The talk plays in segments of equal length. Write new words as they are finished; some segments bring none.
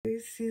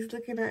she's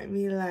looking at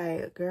me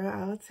like, girl,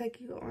 I'll take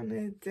you on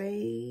a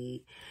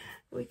date.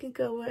 We can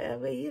go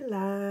wherever you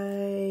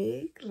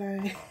like.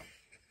 Like.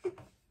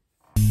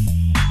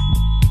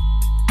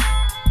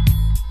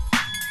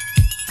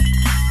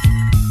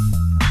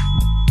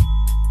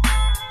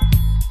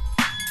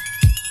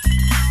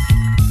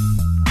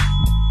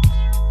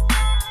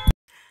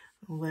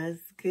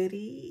 What's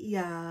goody,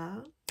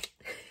 y'all?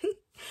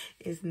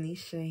 It's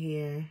Nisha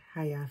here.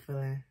 How y'all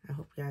feeling? I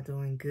hope y'all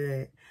doing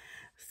good.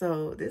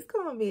 So this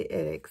gonna be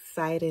an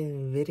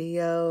exciting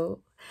video.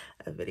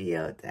 A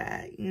video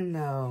that, you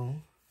know,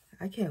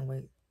 I can't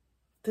wait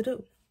to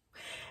do.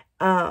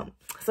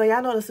 So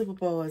y'all know the Super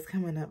Bowl is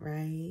coming up,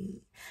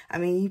 right? I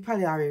mean, you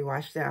probably already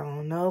watched it, I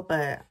don't know,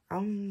 but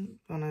I'm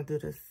gonna do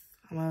this.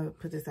 I'm gonna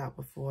put this out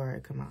before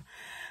it come out.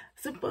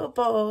 Super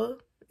Bowl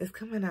is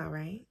coming out,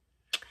 right?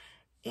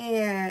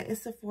 And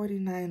it's the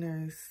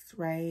 49ers,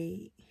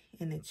 right?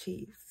 And the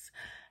Chiefs.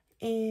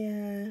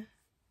 And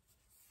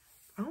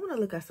I want to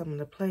look at some of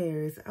the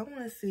players. I want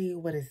to see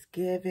what it's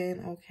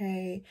given,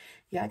 okay?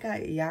 Y'all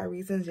got y'all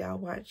reasons y'all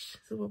watch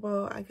Super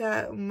Bowl. I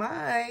got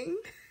mine.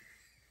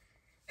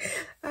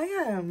 I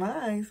got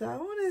mine. So I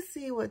want to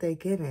see what they're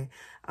giving.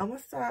 I'm going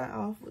to start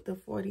off with the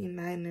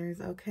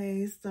 49ers,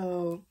 okay?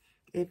 So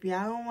if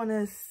y'all want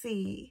to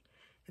see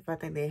if I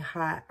think they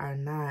hot or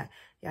not,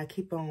 y'all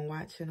keep on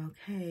watching,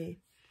 okay?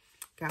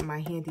 Got my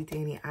handy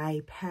dandy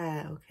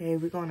iPad, okay?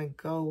 We're going to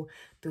go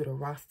through the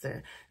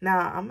roster.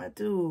 Now, I'm going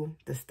to do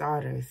the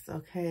starters,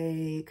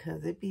 okay?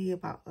 Because it be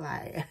about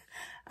like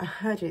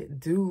 100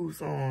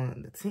 dudes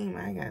on the team.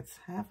 I ain't got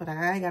time for that.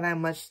 I ain't got that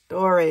much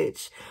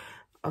storage,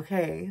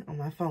 okay, on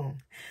my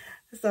phone.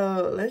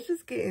 So, let's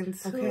just get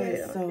into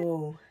it.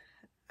 So,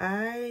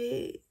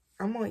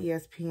 I'm on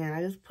ESPN.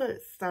 I just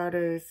put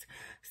starters,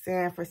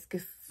 San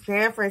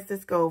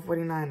Francisco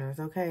 49ers,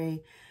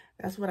 okay?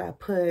 That's what I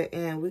put,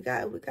 and we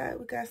got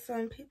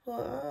some people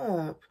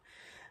up.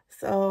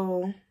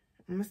 So I'm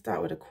gonna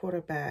start with a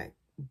quarterback,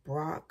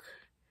 Brock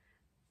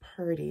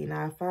Purdy.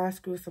 Now, if I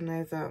screw some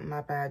names up,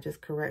 my bad.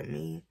 Just correct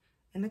me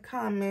in the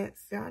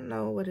comments. Y'all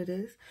know what it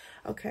is.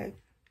 Okay.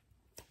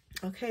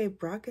 Okay,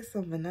 Brock is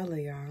some vanilla,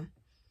 y'all.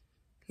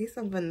 He's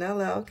some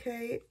vanilla.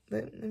 Okay,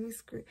 let me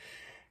screw.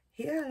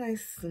 He got a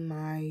nice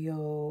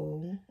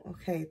smile.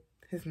 Okay,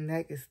 his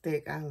neck is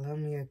thick. I love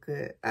me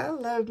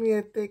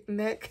a thick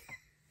neck.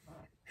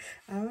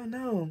 I don't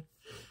know.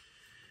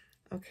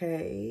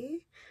 Okay.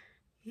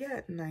 He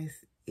got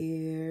nice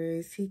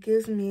ears. He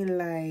gives me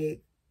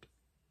like,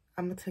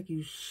 I'm going to take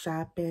you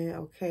shopping,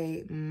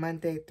 okay,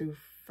 Monday through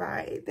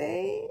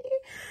Friday.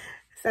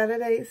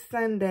 Saturday,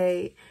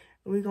 Sunday,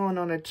 we're going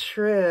on a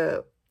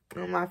trip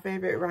on my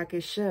favorite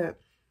rocket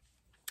ship.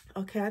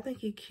 Okay, I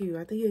think he cute.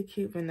 I think he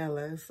cute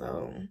vanilla,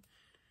 so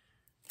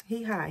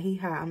he hot. I'm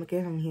going to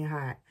give him he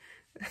hot.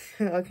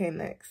 Okay,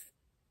 next.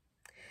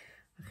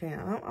 Okay,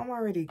 I'm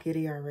already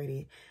giddy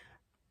already.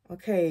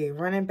 Okay,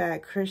 running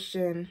back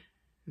Christian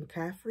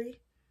McCaffrey.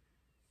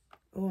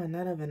 Oh,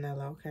 another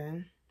vanilla,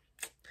 okay.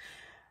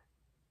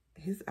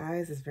 His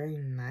eyes is very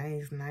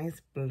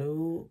nice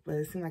blue, but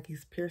it seems like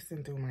he's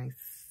piercing through my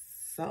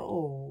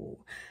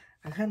soul.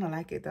 I kind of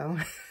like it though.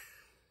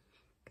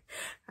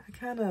 I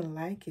kind of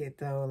like it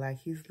though. Like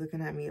he's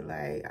looking at me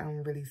like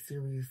I'm really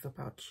serious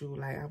about you.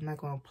 Like I'm not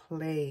going to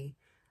play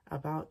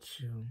about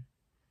you.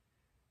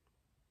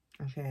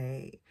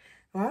 Okay.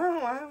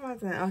 Why am I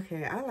saying?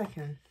 Okay, I like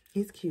him.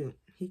 He's cute.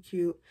 He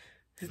cute.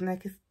 His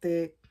neck is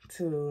thick,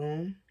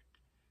 too.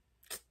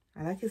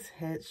 I like his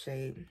head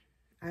shape.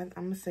 I'm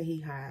going to say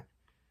he hot.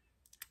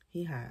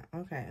 He hot.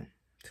 Okay.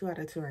 2 out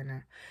of 2 right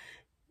now.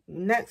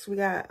 Next, we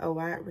got a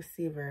wide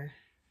receiver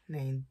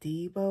named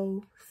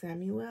Deebo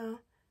Samuel.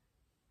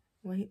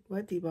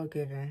 What Deebo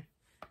giving?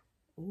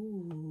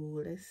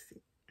 Ooh, let's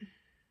see.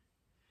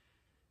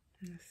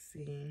 Let's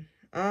see.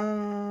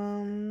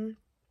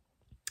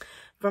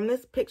 From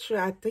this picture,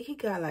 I think he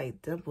got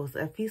like dimples.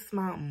 If he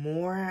smiled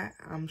more,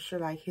 I'm sure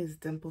like his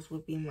dimples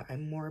would be like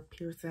more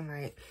piercing,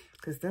 like,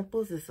 because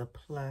dimples is a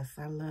plus.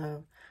 I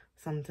love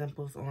some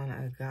dimples on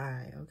a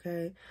guy,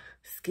 okay?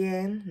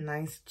 Skin,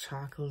 nice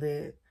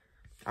chocolate.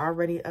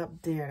 Already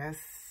up there.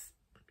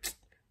 That's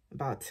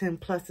about 10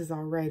 pluses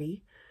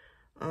already.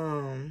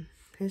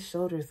 His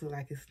shoulders look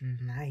like it's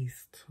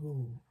nice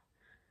too.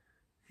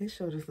 His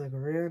shoulders look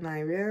real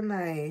nice, real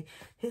nice.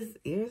 His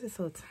ears are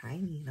so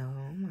tiny, though.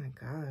 Oh, my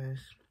gosh.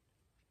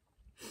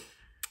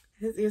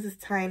 His ears is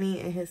tiny,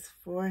 and his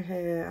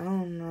forehead, I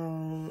don't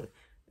know.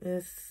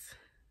 It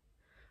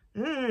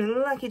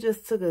looked like he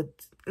just took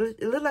it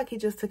looked like he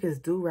just took his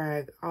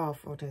do-rag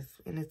off on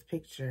in his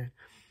picture.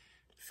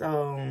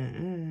 So,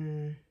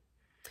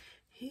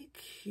 he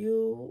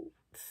cute.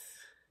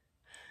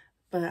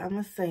 But I'm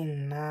going to say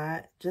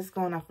not. Just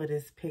going off of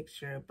this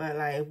picture. But,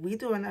 like, if we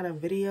do another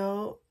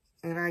video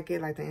and I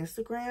get like the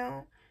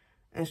Instagram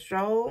and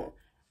stroll,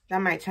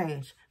 that might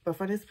change. But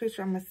for this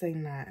picture, I'm gonna say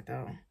not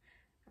though.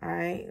 All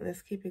right,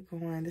 let's keep it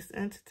going. This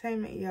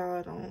entertainment,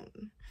 y'all.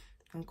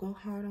 Don't go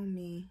hard on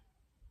me.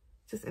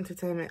 Just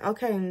entertainment.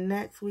 Okay,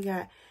 next we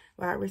got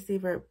wide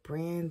receiver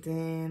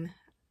Brandon.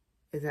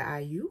 Is it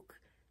Aiyuk?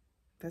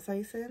 That's how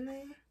you say his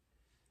name?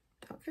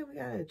 Okay, we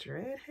got a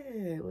dread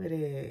head with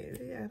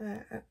it. We got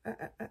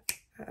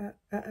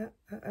a,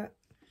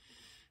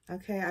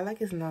 okay, I like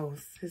his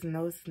nose. His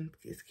nose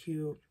is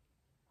cute.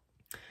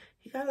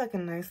 He got like a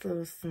nice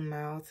little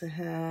smile to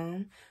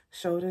him.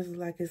 Shoulders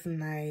like it's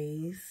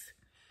nice.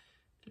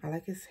 I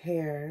like his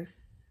hair.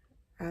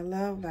 I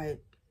love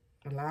like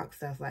locks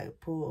that's like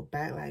pulled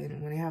back, like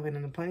when they have it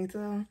in a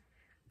ponytail.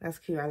 That's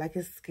cute. I like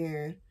his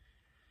skin.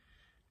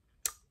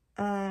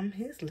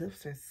 His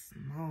lips are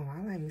small.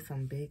 I like me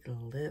some big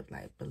lip,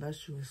 like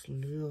voluptuous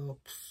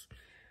lips.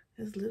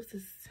 His lips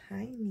is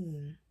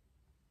tiny.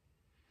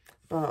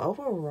 But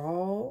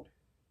overall,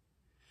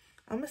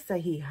 I'm gonna say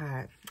he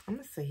hot. I'm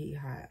gonna say he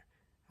hot.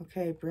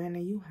 Okay,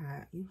 Brandon, you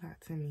hot. You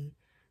hot to me.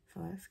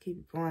 So let's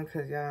keep going,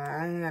 cause y'all,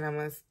 I ain't got that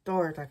much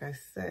storage, like I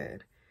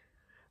said.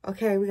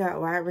 Okay, we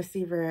got wide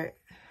receiver.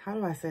 How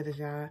do I say this,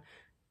 y'all?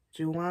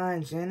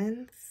 Jauan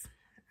Jennings.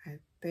 I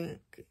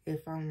think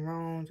if I'm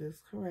wrong,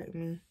 just correct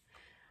me.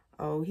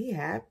 Oh, he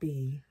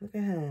happy. Look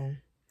at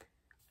him.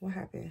 What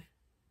happened?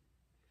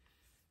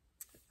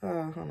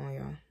 Hold on,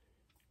 y'all.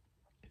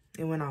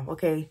 It went off.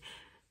 Okay.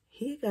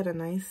 He got a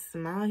nice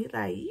smile. He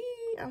like,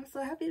 yee, I'm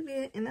so happy to be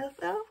an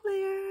NFL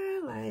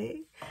player.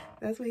 Like,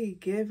 that's what he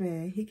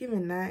giving. He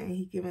giving that, and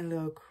he giving a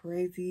little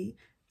crazy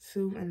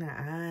too in the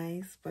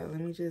eyes. But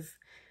let me just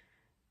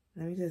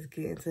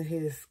get into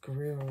his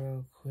grill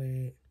real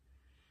quick.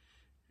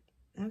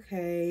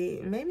 Okay,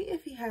 maybe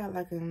if he had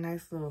like a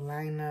nice little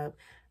lineup,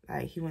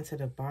 like he went to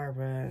the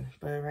barber.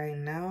 But right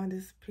now,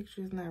 this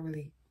picture is not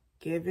really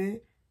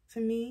given to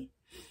me.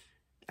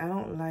 I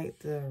don't like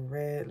the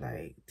red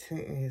like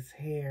tint in his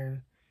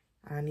hair.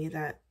 I need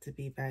that to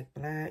be back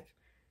black.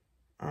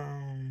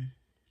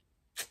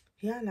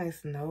 He got a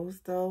nice nose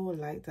though.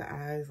 Like the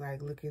eyes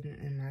like looking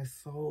in my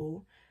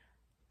soul.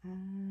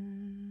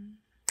 I'm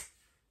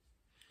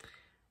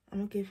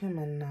gonna give him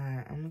a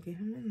 9. I'm gonna give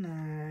him a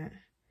 9.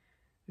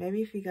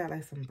 Maybe if he got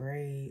like some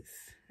braids,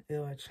 it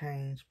will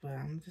change, but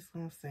I'm just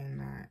gonna say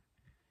not.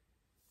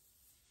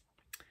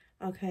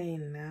 Okay,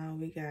 now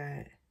we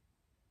got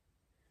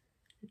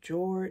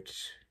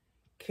George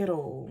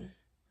Kittle.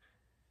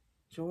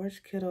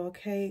 George Kittle,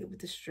 okay, with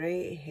the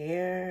straight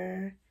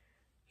hair.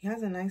 He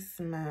has a nice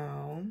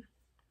smile.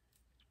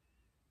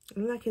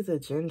 Looks like he's a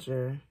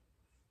ginger.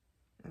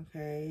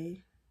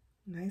 Okay,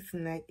 nice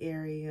neck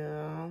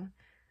area.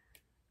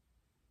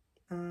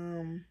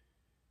 I'm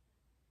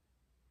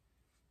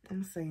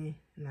gonna say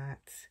not.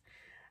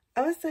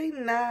 I would say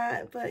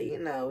not, but you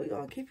know, we're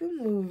gonna keep it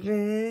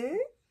moving.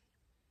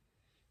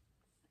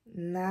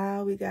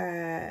 Now we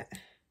got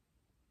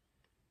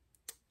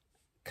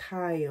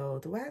Kyle.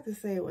 Do I have to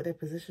say what their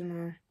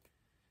position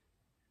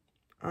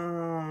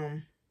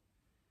are?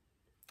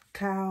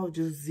 Kyle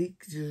Juszczyk.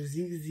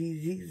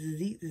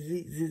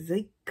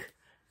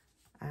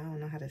 I don't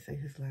know how to say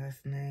his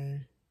last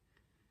name.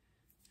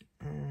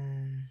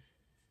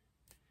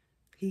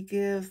 He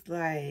gives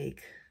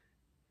like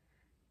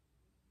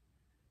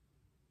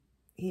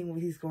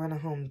he's going to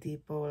Home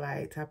Depot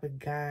like type of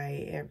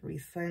guy every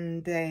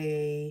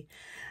Sunday,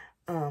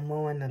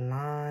 mowing the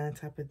lawn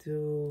type of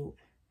dude.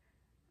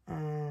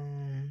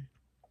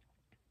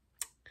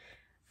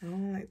 I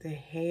don't like the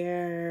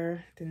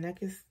hair. The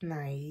neck is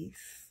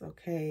nice.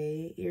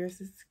 Okay,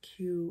 ears is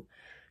cute.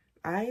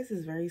 Eyes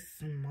is very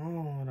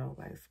small though,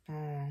 like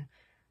small.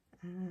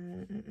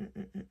 I'm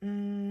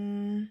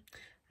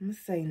gonna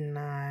say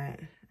not.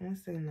 I'm gonna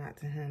say not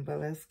to him, but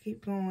let's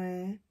keep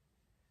going.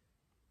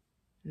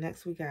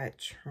 Next, we got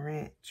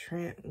Trent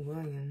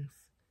Williams.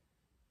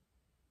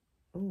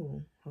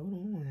 Oh,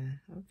 hold on.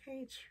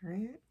 Okay,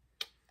 Trent.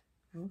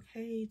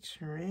 Okay,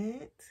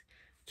 Trent.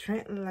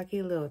 Trent look like he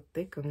a little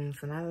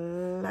thickums, and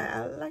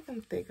I like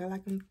him thick. I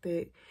like him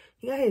thick.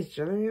 He got his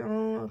jewelry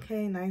on.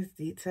 Okay, nice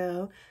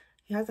detail.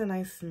 He has a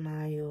nice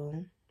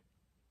smile.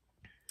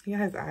 He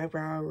got his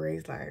eyebrow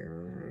raised like,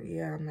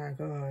 yeah, I'm not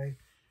going.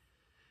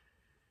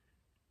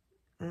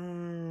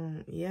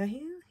 Yeah,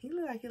 he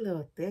look like a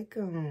little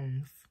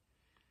thickums.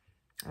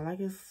 I like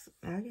his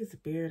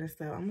beard and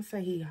stuff. I'm gonna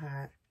say he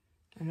hot.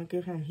 I'm gonna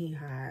give him he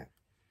hot.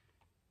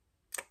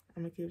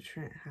 I'm gonna give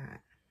Trent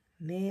hot.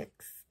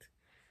 Next.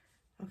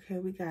 Okay,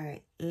 we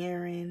got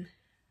Aaron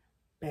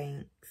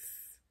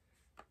Banks.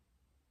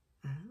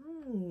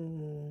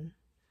 Oh.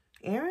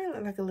 Aaron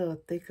look like a little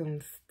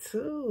thickums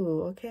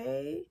too,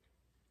 okay?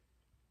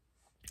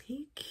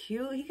 He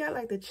cute. He got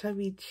like the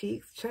chubby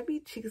cheeks.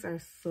 Chubby cheeks are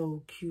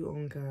so cute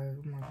on God.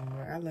 Oh my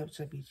God. I love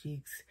chubby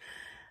cheeks.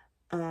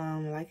 I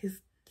like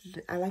his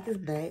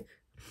neck.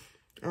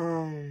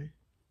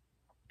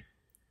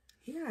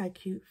 He got a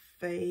cute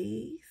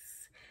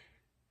face.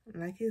 I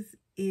like his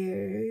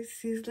ears.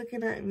 He's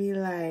looking at me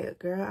like,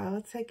 girl,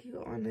 I'll take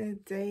you on a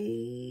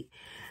date.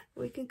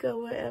 We can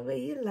go wherever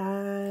you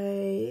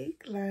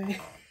like.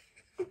 Like,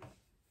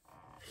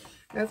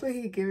 that's what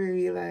he giving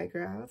me, like,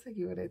 girl, I'll take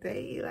you on a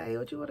date. Like,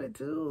 what you want to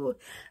do?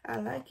 I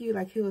like you.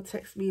 Like, he'll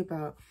text me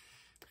about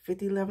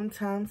 11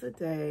 times a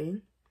day.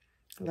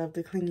 Love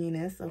the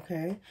clinginess,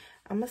 okay?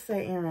 I'm going to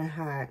say Aaron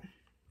hot.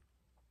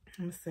 I'm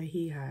going to say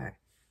he hot.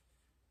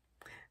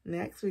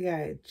 Next, we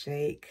got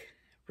Jake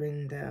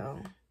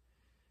Brindell.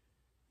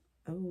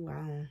 Oh,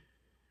 wow.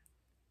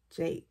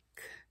 Jake.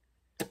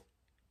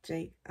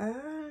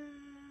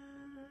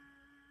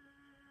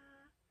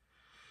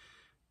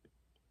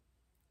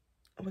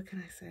 What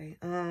can I say?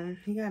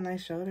 He got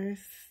nice shoulders.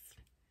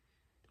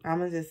 I'm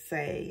gonna just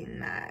say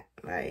not.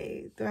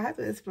 Like, do I have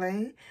to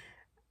explain?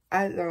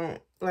 I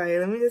don't. Like,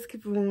 let me just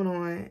keep moving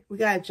on. We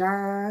got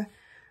Jon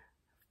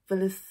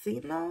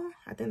Feliciano.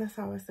 I think that's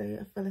how I say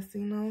it.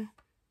 Feliciano.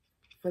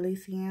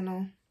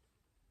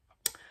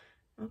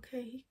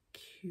 Okay, he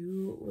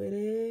cute with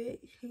it.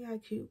 He got a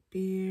cute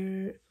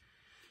beard.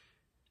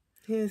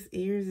 His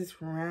ears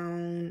is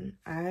round.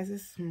 Eyes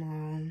is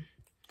small.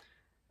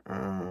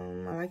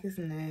 I like his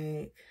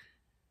neck.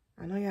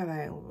 I know y'all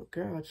like, well,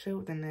 girl, chill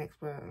with the necks,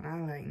 but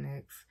I like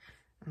necks.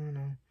 I don't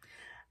know.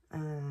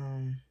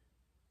 I'm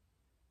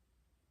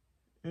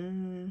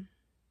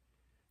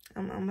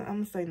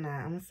gonna say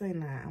not. I'm gonna say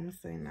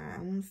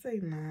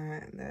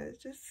not. That's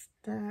just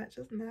not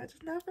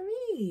for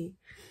me.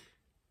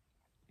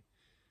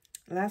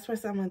 Last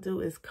person I'm gonna do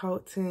is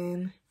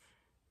Colton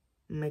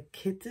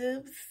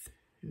McKivitz.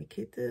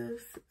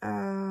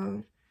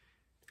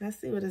 Let's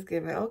see what it's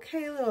giving.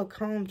 Okay, little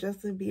comb,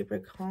 Justin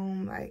Bieber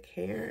comb, like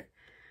hair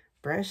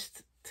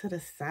brushed to the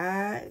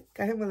side.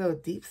 Got him a little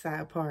deep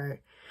side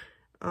part.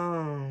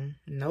 No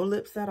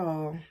lips at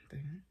all.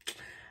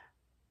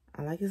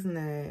 I like his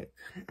neck.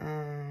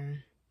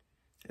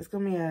 It's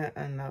gonna be a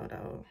no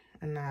though.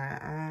 And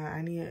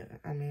I need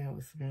a man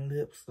with some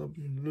lips.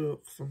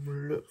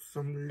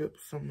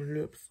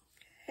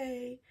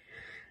 Okay.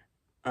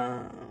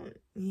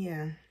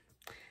 Yeah.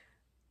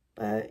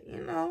 But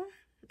you know,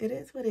 it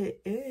is what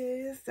it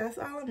is. That's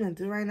all I'm gonna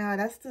do right now.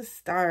 That's the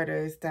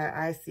starters that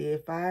I see.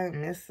 If I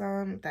miss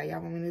some that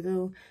y'all want me to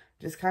do,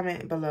 just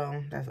comment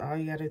below. That's all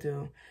you gotta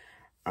do.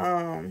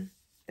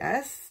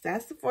 That's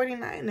the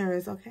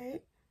 49ers,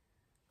 okay?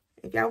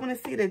 If y'all want to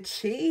see the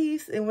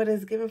Chiefs and what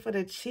it's given for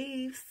the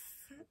Chiefs,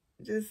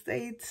 just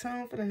stay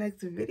tuned for the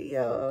next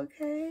video,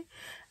 okay?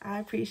 I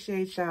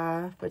appreciate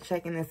y'all for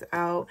checking this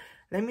out.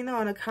 Let me know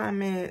in the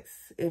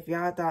comments if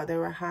y'all thought they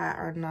were hot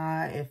or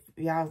not. If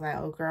y'all was like,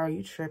 oh, girl,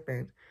 you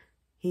tripping.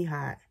 He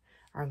hot.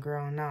 Or,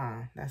 girl,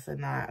 nah. That's a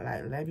not.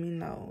 Like, let me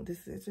know.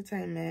 This is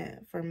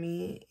entertainment for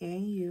me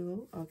and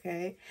you,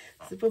 okay?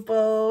 Super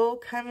Bowl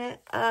coming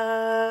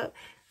up.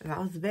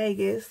 Las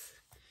Vegas.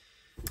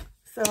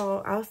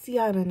 So, I'll see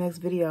y'all in the next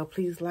video.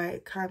 Please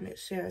like, comment,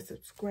 share,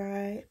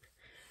 subscribe.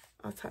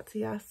 I'll talk to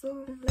y'all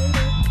soon.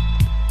 Later.